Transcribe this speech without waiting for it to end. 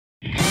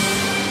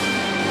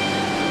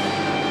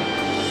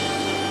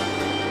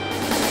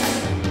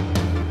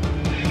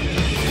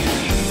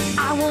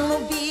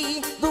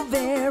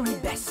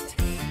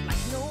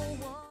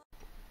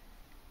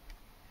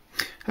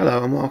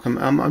and welcome.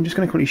 I'm just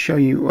going to quickly show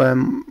you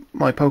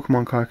my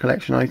Pokemon card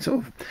collection. I sort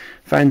of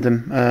found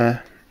them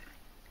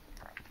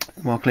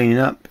while cleaning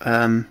up.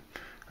 I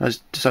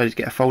decided to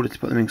get a folder to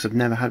put them in because I've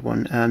never had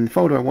one. The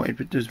folder I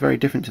wanted was very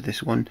different to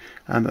this one,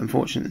 but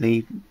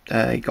unfortunately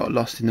it got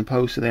lost in the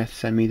post, so they had to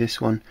send me this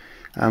one,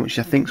 which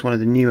I think is one of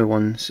the newer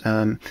ones,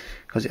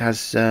 because it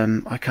has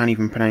I can't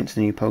even pronounce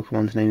the new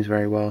Pokemon's names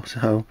very well.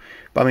 So,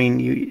 but I mean,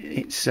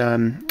 it's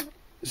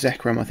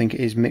Zekrom, I think it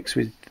is, mixed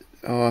with,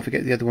 oh, I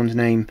forget the other one's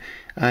name.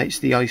 It's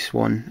the ice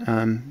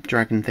one,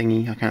 dragon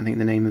thingy. I can't think of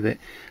the name of it.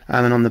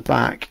 And on the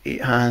back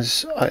it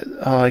has,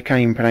 I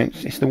can't even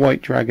pronounce. It's the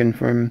white dragon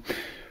from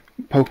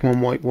Pokemon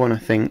White 1, I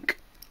think.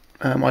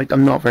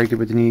 I'm not very good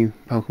with the new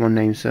Pokemon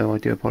names, so I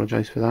do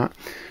apologise for that.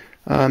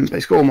 But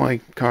it's got all my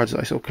cards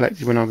that I sort of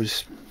collected when I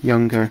was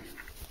younger.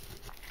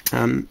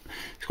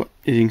 It's got,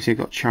 as you can see, I've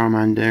got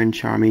Charmander and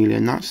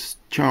Charmeleon.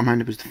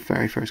 Charmander was the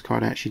very first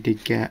card I actually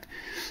did get,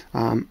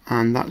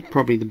 and that's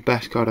probably the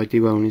best card I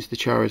do own, is the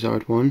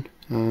Charizard one.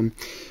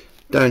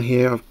 Down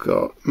here I've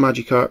got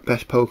Magikarp,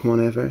 best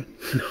Pokemon ever.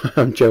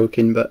 I'm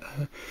joking, but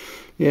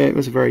yeah, it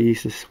was a very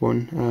useless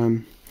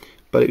one,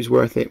 but it was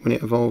worth it when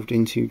it evolved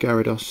into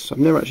Gyarados. I've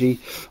never actually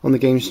on the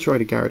games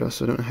tried a Gyarados,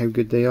 so I don't know how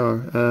good they are.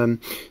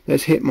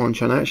 There's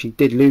Hitmonchan. I actually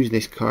did lose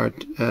this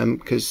card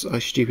because I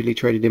stupidly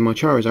traded in my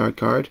Charizard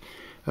card,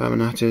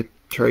 and I had to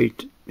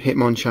trade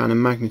Hitmonchan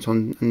and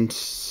Magneton and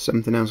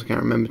something else I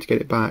can't remember to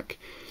get it back.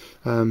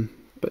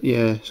 But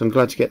yeah, so I'm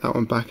glad to get that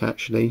one back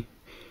actually.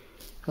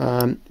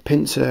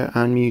 Pinsir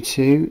and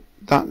Mewtwo.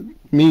 That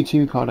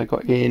Mewtwo card I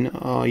got in,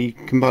 you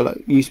can buy, like,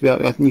 you used to be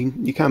able,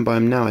 you can buy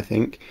them now, I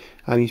think.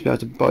 You used to be able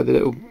to buy the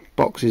little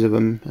boxes of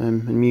them,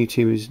 and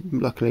Mewtwo is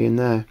luckily in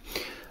there.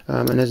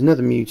 And there's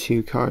another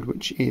Mewtwo card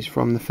which is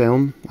from the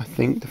film, I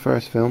think, the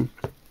first film.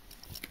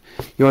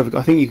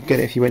 I think you could get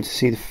it if you went to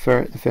see the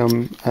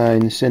film in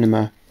the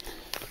cinema,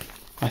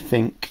 I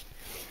think.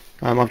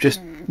 I've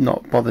just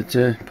not bothered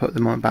to put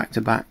them on back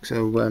to back,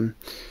 so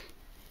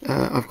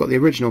I've got the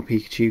original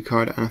Pikachu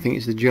card, and I think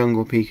it's the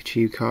Jungle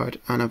Pikachu card,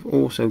 and I've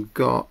also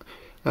got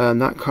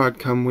that card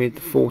come with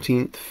the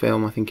 14th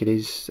film, I think it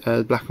is,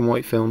 black and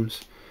white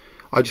films.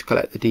 I just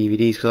collect the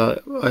DVDs because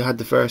I had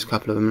the first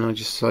couple of them and I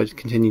just decided to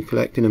continue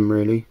collecting them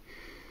really.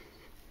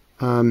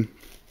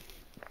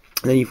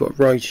 Then you've got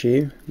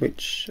Raichu,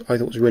 which I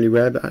thought was really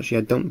rare, but actually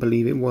I don't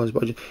believe it was.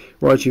 But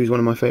Raichu is one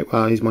of my favourite.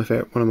 Well, he's one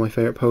of my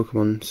favourite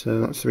Pokemon,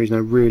 so that's the reason I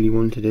really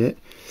wanted it.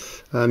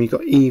 You've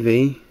got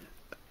Eevee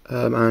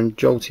and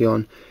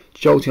Jolteon.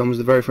 Jolteon was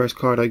the very first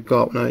card I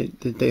got when I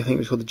think it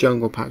was called the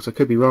Jungle Packs. I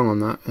could be wrong on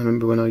that. I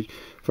remember when I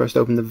first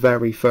opened the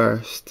very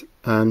first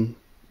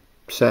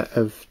set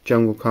of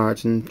Jungle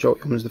cards, and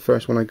Jolteon was the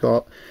first one I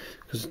got,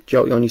 because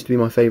Jolteon used to be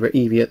my favourite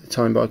Eevee at the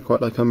time, but I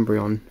quite like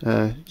Umbreon.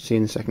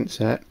 Seeing the second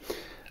set.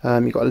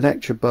 You've got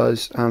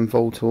Electabuzz and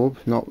Voltorb,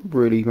 not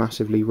really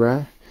massively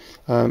rare,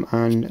 and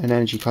an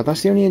energy card.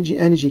 That's the only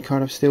energy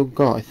card I've still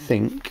got, I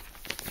think.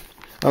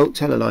 Oh,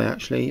 tell a lie,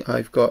 actually.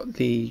 I've got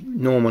the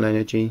normal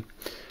energy.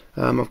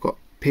 I've got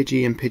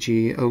Pidgey and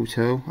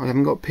Pidgeotto. I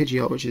haven't got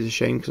Pidgeot, which is a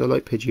shame because I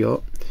like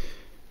Pidgeot.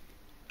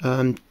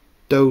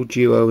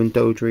 Doduo and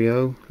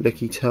Dodrio,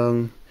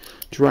 Lickitung,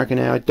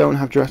 Dragonair. I don't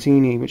have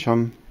Dratini, which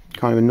I'm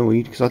kind of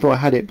annoyed because I thought I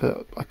had it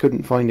but I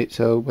couldn't find it,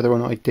 so whether or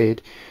not I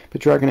did. But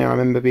Dragonair I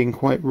remember being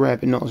quite rare,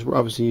 but not as,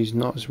 obviously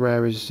not as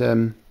rare as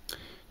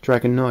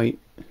Dragonite.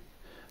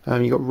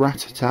 You got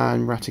Rattata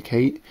and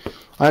Raticate.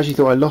 I actually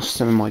thought I lost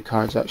some of my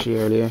cards actually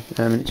earlier,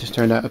 and it just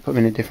turned out I put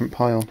them in a different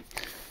pile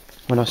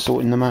when I was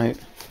sorting them out.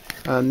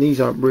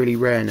 These aren't really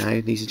rare now,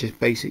 these are just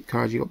basic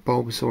cards. You've got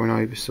Bulbasaur and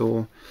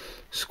Ivysaur,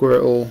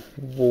 Squirtle,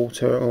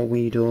 Water or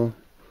Weedle,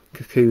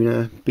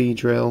 Kakuna,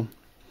 Beedrill,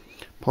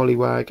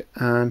 Poliwag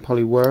and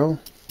Poliwhirl.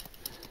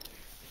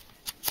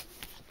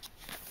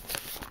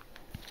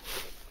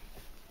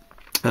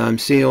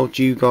 Seal,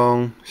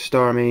 Dugong,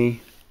 Starmie,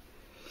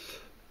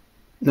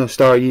 no,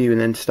 Staryu and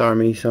then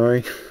Starmie,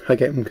 sorry, I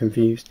get them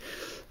confused.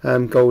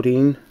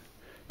 Goldeen,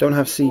 don't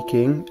have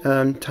Seeking.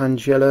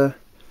 Tangela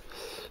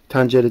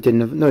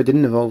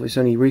didn't evolve, it's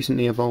only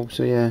recently evolved,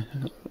 so yeah.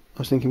 I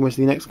was thinking, where's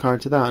the next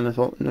card to that? And I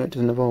thought, no, it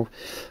doesn't evolve.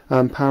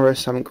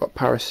 Paris, haven't got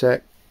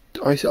Parasect.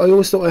 I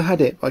always thought I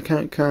had it, but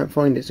I can't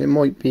find it, so it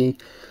might be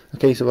a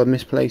case of I've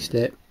misplaced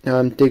it.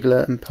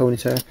 Diglett and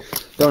Ponyta,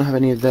 don't have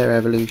any of their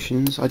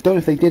evolutions. I don't know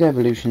if they did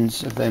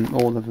evolutions of them,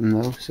 all of them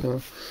though.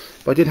 So,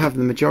 but I did have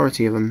the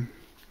majority of them.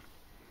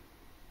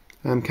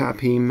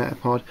 Caterpie,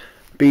 Metapod,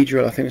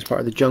 Beedrill. I think was part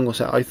of the Jungle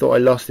set. I thought I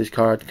lost this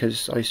card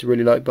because I used to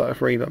really like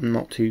Butterfree, but I'm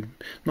not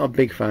a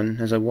big fan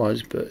as I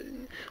was. But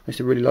I used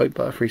to really like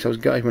Butterfree, so I was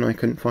gutted when I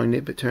couldn't find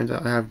it. But it turns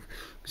out I have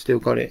still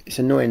got it. It's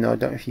annoying though, I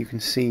don't know if you can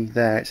see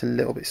there, it's a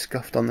little bit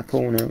scuffed on the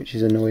corner, which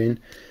is annoying.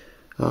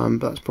 But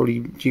that's probably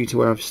due to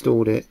where I've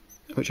stored it,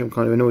 which I'm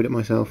kind of annoyed at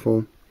myself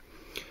for.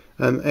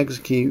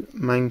 Execute,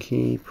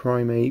 Mankey,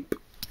 Primeape,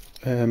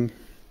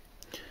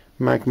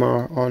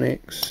 Magmar,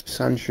 Onyx,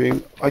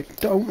 Sandshrew. I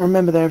don't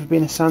remember there ever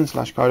being a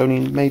Sandslash card, only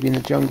maybe in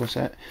the Jungle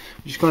set,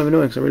 which is kind of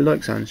annoying because I really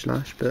like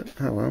Sandslash, but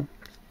oh well.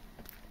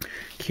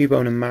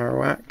 Cubone and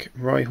Marowak.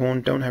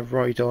 Rhyhorn, don't have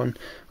Rhydon,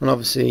 and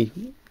obviously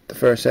the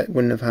first set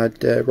wouldn't have had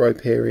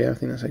Rhyperior, I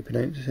think that's how you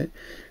pronounce it.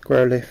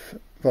 Growlithe,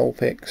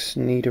 Vulpix,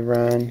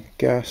 Nidoran,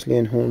 Ghastly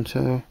and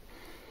Haunter.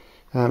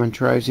 And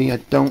Drowsy, I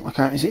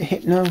can't, is it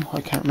Hypno?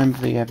 I can't remember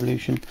the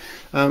evolution.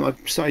 I've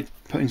started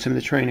putting some of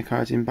the trainer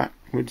cards in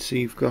backwards, so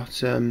you've got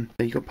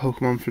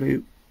Pokemon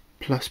Flute,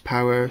 Plus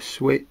Power,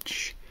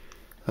 Switch,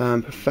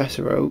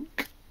 Professor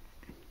Oak,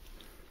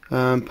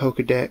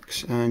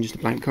 Pokedex, and just a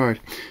blank card.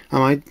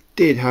 I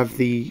did have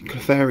the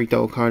Clefairy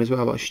Doll card as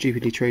well, but I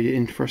stupidly traded it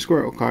in for a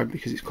Squirtle card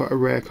because it's quite a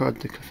rare card,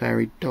 the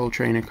Clefairy Doll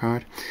trainer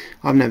card.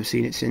 I've never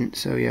seen it since,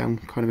 so yeah, I'm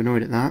kind of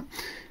annoyed at that.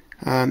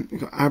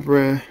 We've got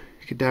Abra,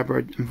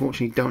 Kadabra,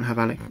 unfortunately don't have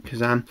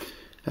Alakazam,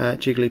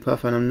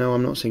 Jigglypuff, and no,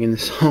 I'm not singing the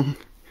song.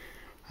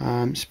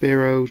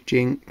 Spearow,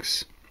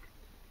 Jinx,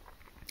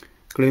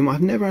 Gloom.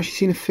 I've never actually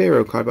seen a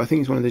Fearow card, but I think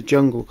it's one of the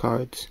jungle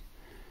cards.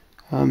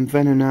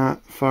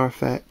 Venonat,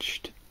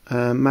 Farfetch'd,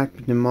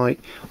 Magnemite.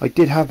 I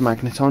did have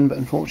Magneton, but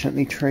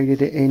unfortunately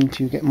traded it in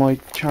to get my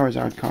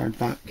Charizard card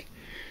back.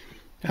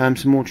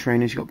 Some more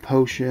trainers. You've got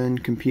Potion,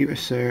 Computer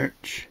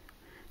Search,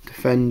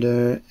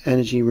 Defender,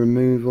 Energy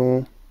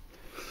Removal.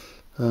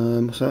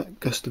 What's that?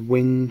 Gust of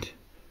Wind,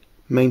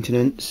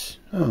 Maintenance.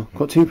 Oh,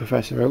 got 2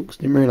 Professor Oaks,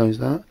 didn't realise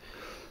that.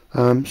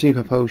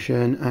 Super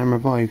Potion and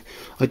Revive.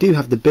 I do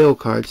have the Bill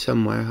card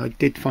somewhere. I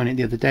did find it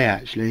the other day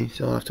actually,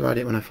 so I'll have to add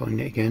it when I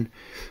find it again.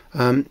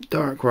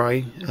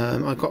 Darkrai,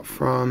 I got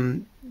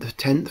from the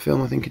 10th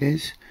film, I think it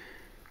is.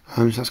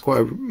 So that's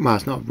quite a, well,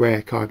 it's not a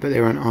rare card, but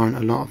there aren't a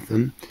lot of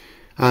them.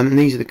 And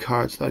these are the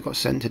cards that I got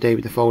sent today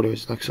with the folder.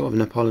 It's like sort of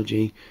an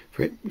apology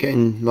for it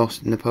getting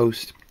lost in the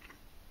post.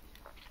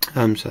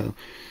 So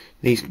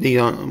these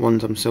aren't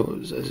ones I'm sort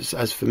of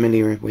as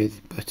familiar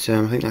with, but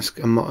I think that's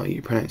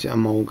you pronounce it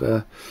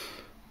Amolga,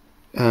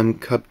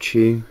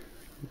 Cubchoo,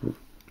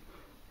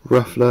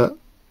 Rufflet,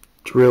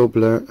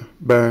 Drillbur,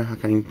 I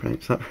can't even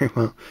pronounce that very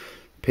well,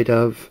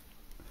 Pidove,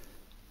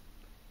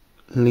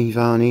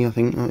 Leavanny, I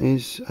think that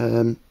is,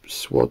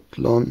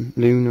 Swadloon,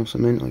 Loon or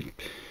something,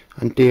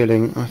 and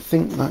Deerling. I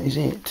think that is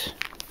it.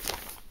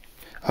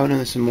 Oh no,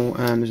 there's some more.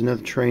 There's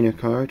another trainer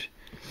card,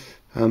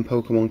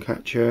 Pokemon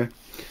Catcher.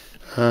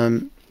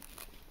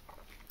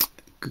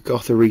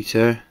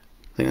 Gothorita,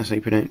 I think that's how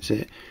you pronounce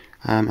it,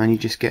 and you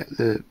just get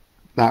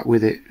that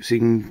with it, so you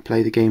can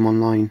play the game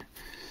online.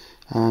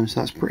 So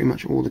that's pretty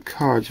much all the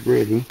cards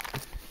really.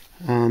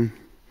 I'm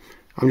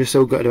just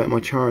so gutted about my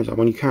Charizard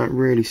one. You can't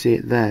really see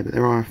it there, but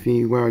there are a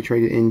few where I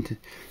traded in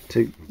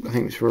to I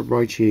think it was for a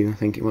Raichu, I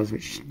think it was,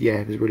 which yeah,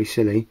 it was really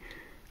silly.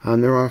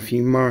 There are a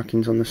few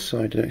markings on the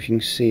side. I don't know if you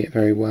can see it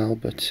very well,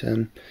 but I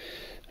don't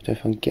know if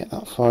I can get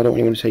that far. I don't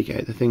really want to take it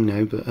out of the thing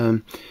now, but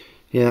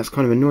yeah, that's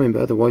kind of annoying.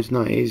 But otherwise,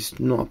 no, it's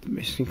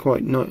in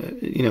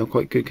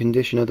quite good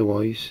condition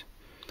otherwise.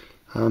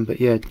 But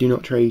yeah, do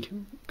not trade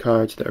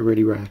cards that are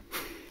really rare.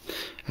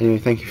 Anyway,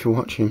 thank you for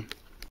watching.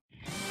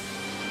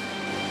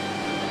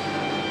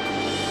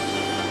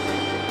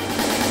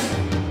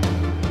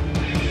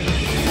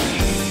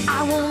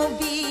 I wanna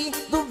be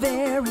the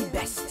very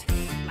best.